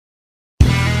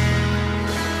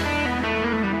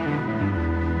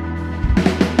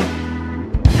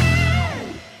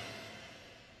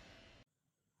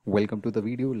Welcome to the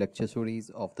video lecture series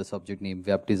of the subject name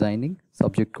Web Designing.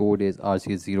 Subject code is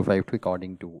RCS052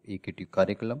 according to AKTU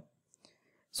curriculum.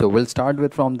 So we'll start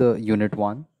with from the Unit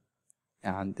 1,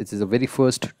 and this is the very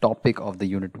first topic of the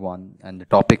Unit 1, and the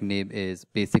topic name is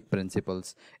Basic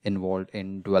Principles Involved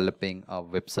in Developing a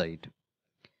Website.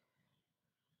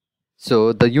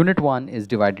 So the Unit 1 is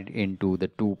divided into the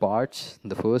two parts.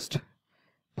 The first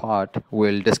part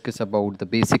will discuss about the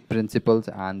basic principles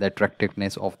and the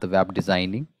attractiveness of the web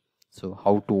designing. So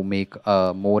how to make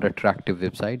a more attractive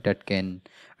website that can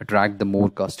attract the more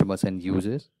customers and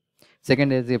users.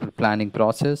 Second is the planning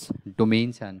process,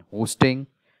 domains and hosting,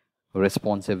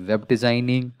 responsive web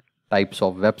designing, types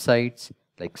of websites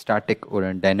like static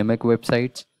or dynamic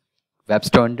websites, web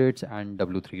standards and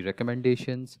W3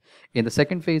 recommendations. In the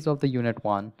second phase of the Unit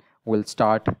 1, we'll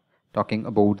start talking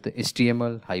about the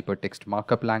HTML hypertext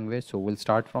markup language. So we'll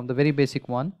start from the very basic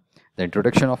one, the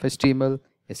introduction of HTML,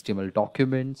 HTML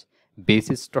documents,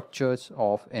 basic structures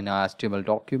of an HTML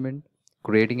document,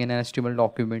 creating an HTML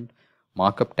document,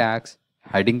 markup tags,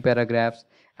 heading paragraphs,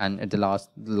 and at the last,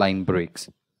 line breaks.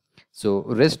 So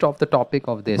rest of the topic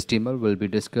of the HTML will be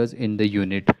discussed in the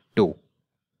Unit 2.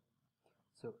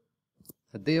 So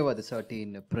there were the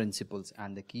certain principles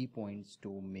and the key points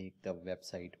to make the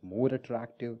website more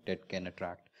attractive that can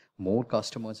attract more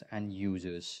customers and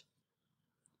users.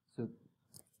 So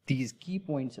these key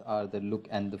points are the look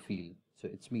and the feel. So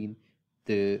it's mean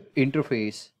the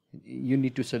interface, you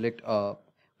need to select a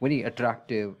very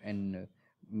attractive and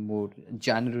more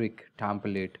generic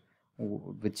template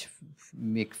which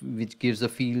gives the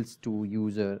feels to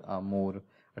user more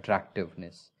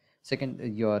attractiveness.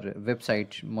 Second, your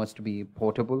website must be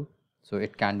portable, so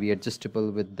it can be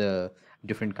adjustable with the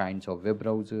different kinds of web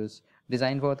browsers,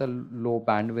 designed for the low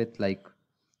bandwidth, like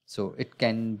so it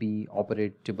can be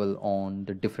operatable on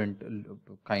the different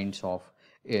kinds of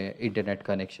internet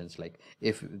connections. Like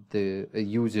if the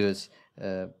users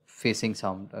facing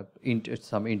some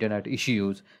internet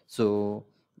issues, so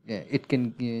it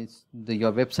can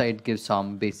your website gives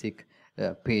some basic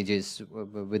pages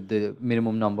with the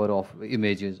minimum number of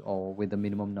images, or with the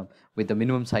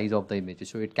minimum size of the images,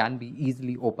 so it can be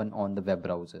easily open on the web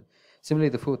browser. Similarly,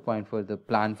 the fourth point for the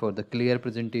plan for the clear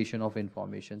presentation of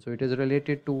information, so it is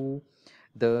related to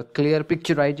the clear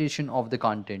picturization of the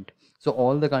content. So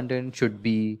all the content should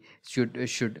be it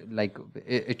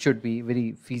should be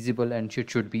very feasible and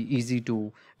should be easy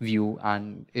to view,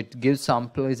 and it gives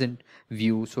some pleasant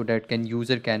view so that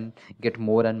user can get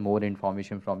more and more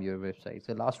information from your website.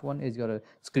 So last one is your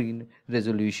screen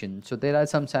resolution. So there are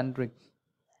some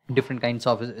different kinds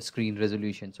of screen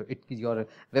resolution, so your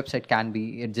website can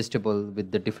be adjustable with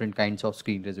the different kinds of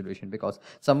screen resolution, because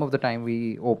some of the time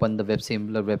we open the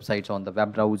similar websites on the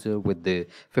web browser with the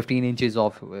 15 inches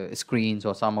of screens,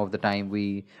 or some of the time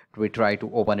we try to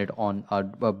open it on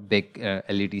a big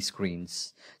LED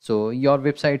screens. So your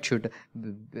website should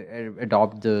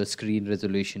adopt the screen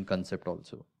resolution concept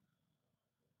also.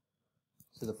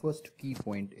 So the first key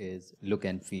point is look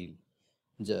and feel.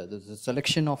 The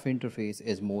selection of interface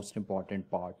is most important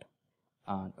part,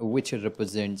 which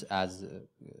represents as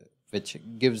which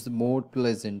gives more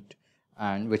pleasant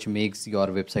and which makes your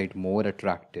website more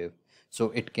attractive.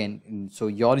 So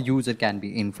your user can be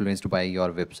influenced by your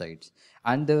websites.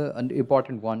 And the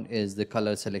important one is the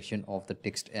color selection of the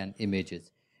text and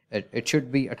images. It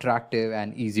should be attractive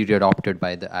and easy to adopted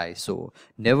by the eye. So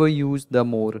never use the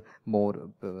more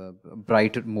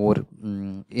bright, more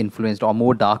influenced or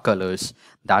more dark colors.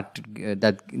 That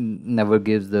never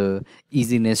gives the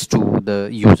easiness to the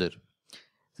user.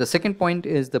 The second point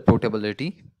is the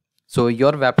portability. So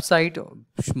your website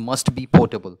must be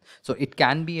portable. So it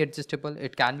can be adjustable.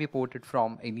 It can be ported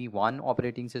from any one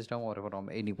operating system or from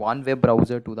any one web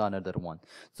browser to the another one.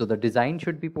 So the design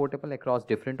should be portable across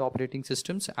different operating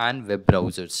systems and web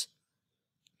browsers.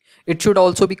 It should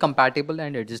also be compatible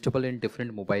and adjustable in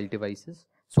different mobile devices.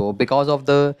 So because of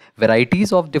the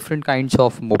varieties of different kinds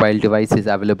of mobile devices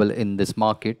available in this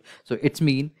market, so it's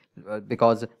mean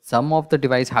because some of the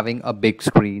device having a big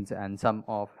screens and some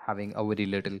of having a very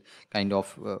little kind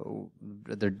of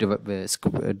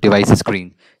device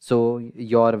screen. So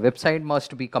your website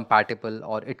must be compatible,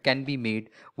 or it can be made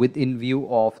within view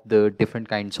of the different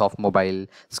kinds of mobile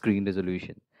screen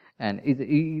resolution. and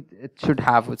it should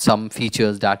have some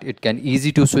features that it can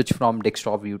easy to switch from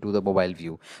desktop view to the mobile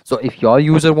view. So if your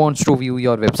user wants to view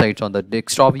your websites on the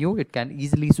desktop view, it can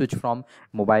easily switch from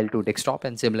mobile to desktop,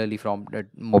 and similarly from the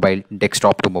mobile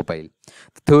desktop to mobile.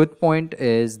 The third point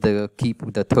is the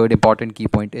third important key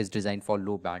point is designed for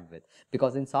low bandwidth,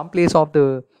 because in some place of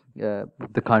the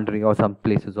country or some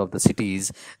places of the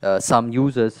cities, some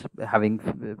users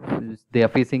they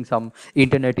are facing some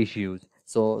internet issues.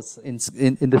 So in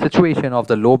the situation of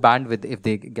the low bandwidth, if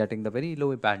they getting the very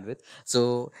low bandwidth,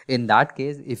 so in that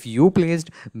case, if you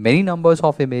placed many numbers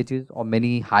of images or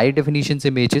many high definitions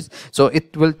images, so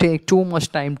it will take too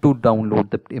much time to download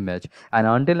the image, and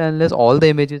until unless all the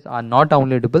images are not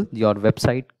downloadable, your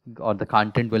website or the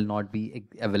content will not be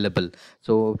available.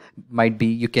 So might be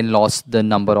you can lose the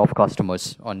number of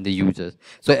customers on the users.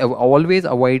 So always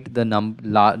avoid the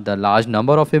large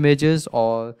number of images,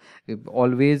 or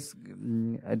always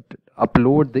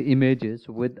upload the images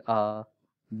with a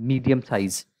medium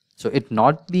size, so it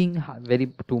not being very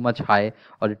too much high,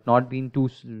 or it not being too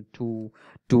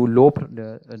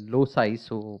low size,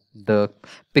 so the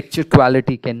picture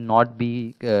quality cannot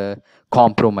be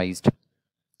compromised.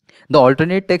 The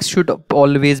alternate text should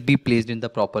always be placed in the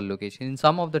proper location. In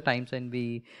some of the times when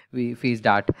we face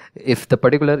that if the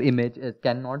particular image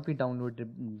cannot be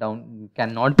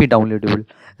downloadable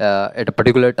at a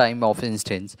particular time of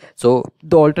instance, so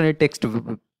the alternate text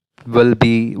will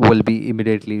be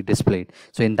immediately displayed.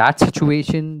 So in that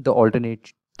situation, the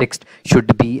alternate text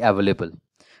should be available.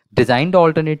 Design the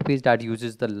alternate page that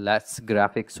uses the less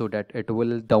graphics so that it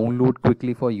will download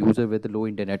quickly for user with low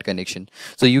internet connection.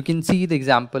 So you can see the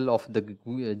example of the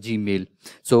Gmail.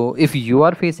 So if you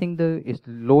are facing the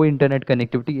low internet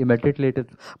connectivity, immediately it will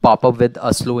pop up with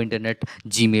a slow internet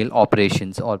Gmail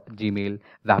operations or Gmail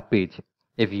web page.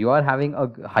 If you are having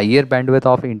a higher bandwidth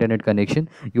of internet connection,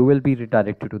 you will be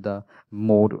redirected to the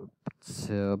more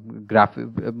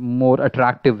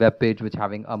attractive web page which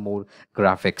having a more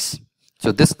graphics.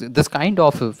 So this kind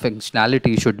of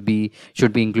functionality should be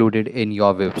included in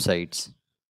your websites.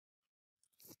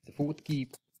 The fourth key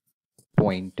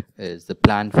point is the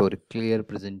plan for a clear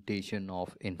presentation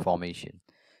of information.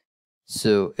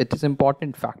 So it is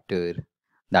important factor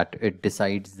that it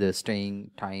decides the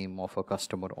staying time of a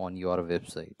customer on your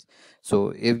website.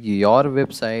 So if your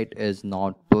website is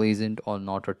not pleasant or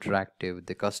not attractive,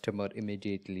 the customer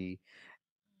immediately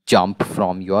jump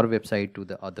from your website to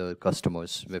the other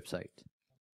customer's website.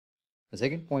 The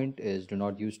second point is do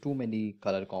not use too many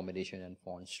color combination and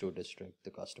fonts to distract the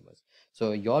customers.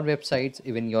 So your websites,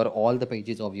 even your all the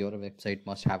pages of your website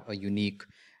must have a unique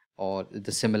or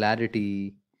the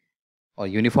similarity or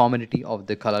uniformity of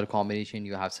the color combination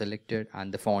you have selected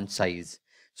and the font size.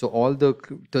 So all the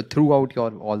throughout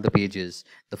your all the pages,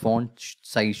 the font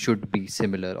size should be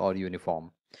similar or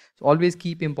uniform. So always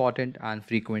keep important and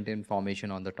frequent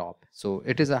information on the top. So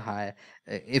it is a high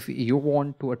if you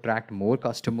want to attract more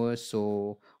customers,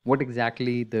 so what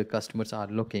exactly the customers are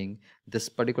looking, this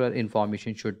particular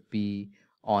information should be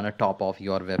on a top of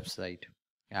your website,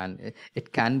 and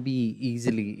it can be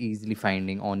easily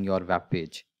finding on your web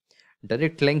page.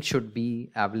 Direct link should be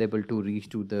available to reach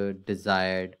to the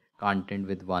desired content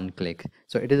with one click.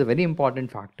 So it is a very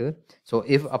important factor. So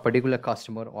if a particular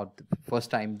customer or the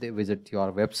first time they visit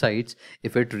your websites,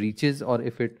 if it reaches or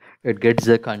if it gets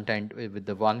the content with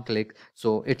the one click,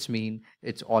 so it's mean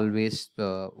it's always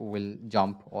will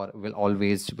jump or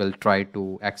will try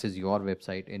to access your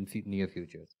website in near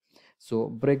future. So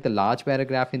break the large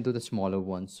paragraph into the smaller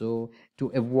ones, so to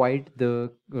avoid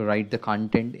the write the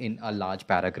content in a large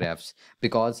paragraphs,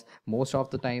 because most of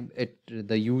the time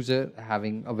the user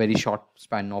having a very short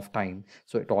span of time,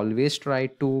 so it always try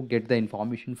to get the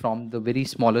information from the very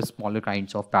smaller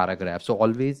kinds of paragraphs. So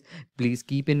always please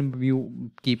keep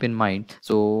in mind,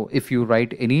 so if you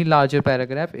write any larger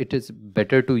paragraph, it is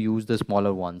better to use the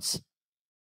smaller ones.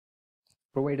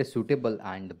 Provide a suitable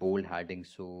and bold heading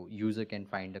so user can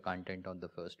find the content on the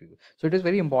first view. So it is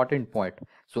very important point.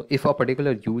 So if a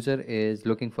particular user is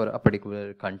looking for a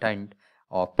particular content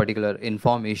or particular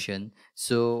information,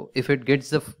 so if it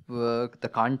gets the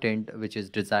content which is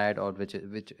desired or which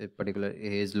a particular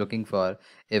is looking for,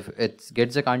 if it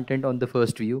gets the content on the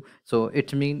first view, so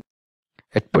it means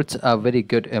it puts a very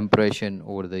good impression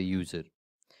over the user.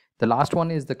 The last one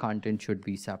is the content should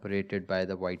be separated by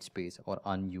the white space or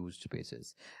unused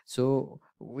spaces. So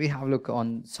we have look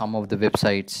on some of the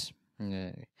websites.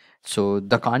 So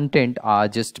the content are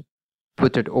just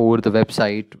put it over the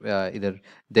website. Either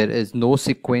there is no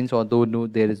sequence, or though no,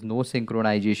 there is no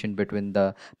synchronization between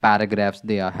the paragraphs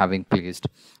they are having placed.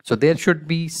 So there should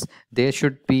be there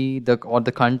should be the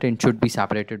content should be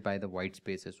separated by the white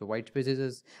spaces. So white spaces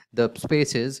is the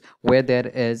spaces where there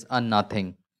is a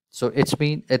nothing. So it's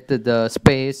mean the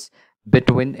space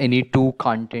between any two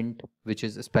content which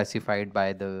is specified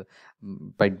by the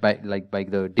by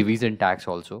the division tags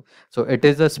also. So it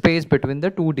is a space between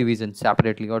the two divisions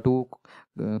separately, or two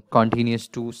continuous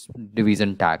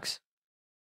division tags.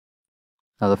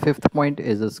 Now the fifth point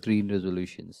is the screen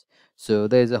resolutions. So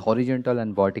there is a horizontal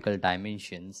and vertical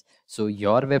dimensions. So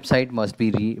your website must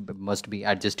be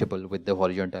adjustable with the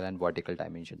horizontal and vertical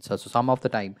dimensions. So some of the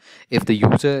time, if the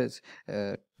user is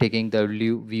taking the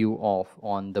view of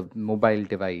on the mobile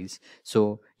device,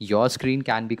 so your screen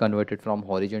can be converted from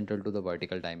horizontal to the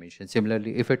vertical dimension.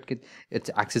 Similarly, if it's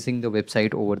accessing the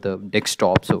website over the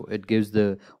desktop, so it gives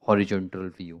the horizontal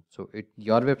view. So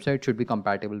your website should be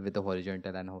compatible with the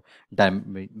horizontal and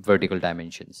vertical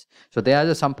dimensions. So there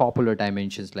are some popular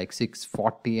dimensions like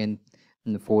 640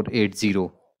 and 480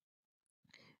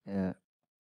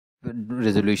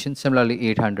 resolution. Similarly,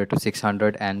 800 to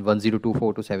 600 and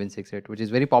 1024 to 768, which is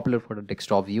very popular for the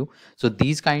desktop view. So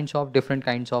these kinds of different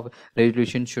kinds of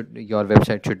resolution your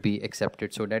website should be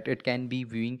accepted, so that it can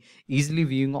be easily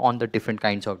viewing on the different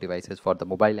kinds of devices, for the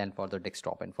mobile and for the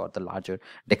desktop and for the larger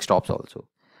desktops also.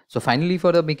 So finally,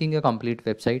 for the making a complete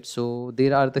website, so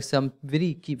there are some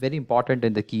very important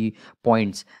and the key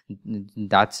points.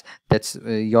 That's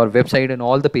your website and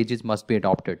all the pages must be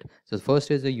adopted. So first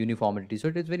is the uniformity. So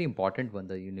it is very important one,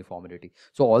 the uniformity.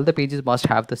 So all the pages must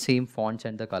have the same fonts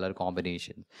and the color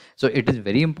combination. So it is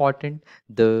very important.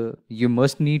 You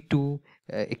must need to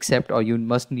accept, or you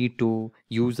must need to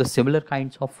use the similar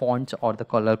kinds of fonts or the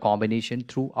color combination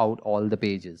throughout all the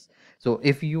pages. So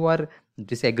if you are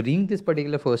disagreeing this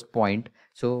particular first point,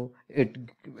 so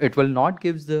it will not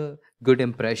gives the good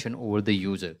impression over the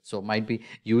user. So might be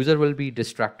user will be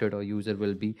distracted, or user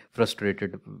will be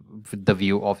frustrated with the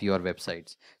view of your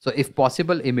websites. So if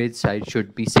possible, image size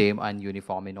should be same and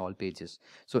uniform in all pages.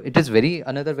 So it is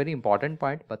another very important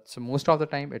point, but so most of the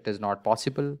time it is not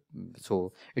possible.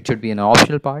 So it should be an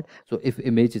optional part. So if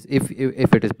images, if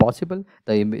it is possible,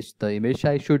 the image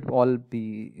size should all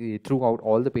be throughout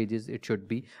all the pages, it should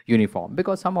be uniform.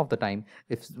 Because some of the time,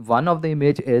 if one of the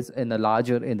image is in a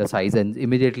larger in the size, and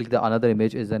immediately the another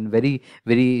image is in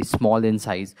very small in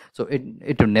size, so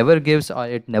it never gives, or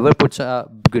it never puts a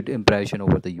good impression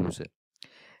over the user.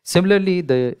 Similarly,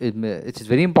 it is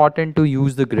very important to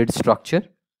use the grid structure.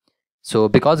 So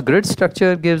because grid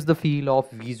structure gives the feel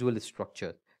of visual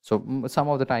structure. So some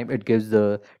of the time it gives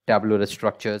the tabular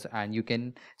structures, and you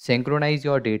can synchronize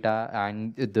your data,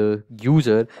 and the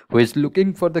user who is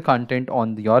looking for the content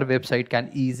on your website can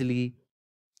easily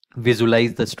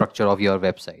visualize the structure of your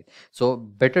website. So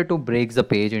better to break the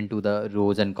page into the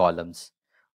rows and columns,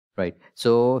 right?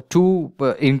 So to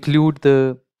include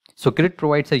so grid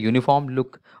provides a uniform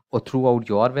look throughout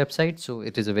your website. So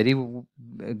it is a very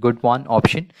good one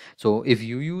option. So if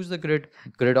you use the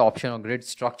grid option or grid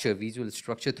structure, visual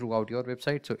structure throughout your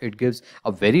website, so it gives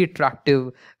a very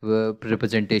attractive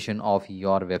representation of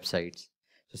your websites.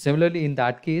 So similarly, in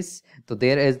that case, so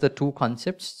there is the two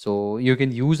concepts. So you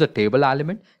can use a table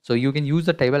element. So you can use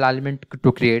the table element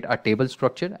to create a table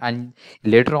structure, and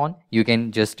later on you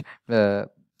can just you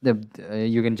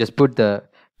can just put the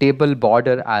table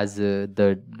border as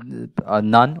the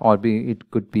none, or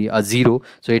it could be a 0.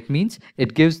 So it means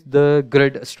it gives the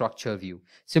grid structure view.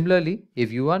 Similarly, if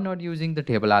you are not using the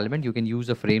table element, you can use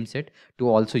a frame set to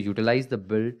also utilize the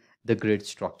grid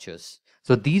structures.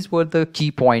 So these were the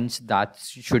key points that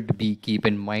should be keep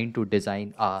in mind to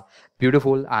design a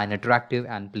beautiful and attractive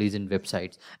and pleasant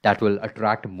websites that will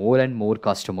attract more and more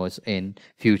customers in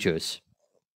futures.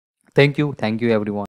 Thank you everyone.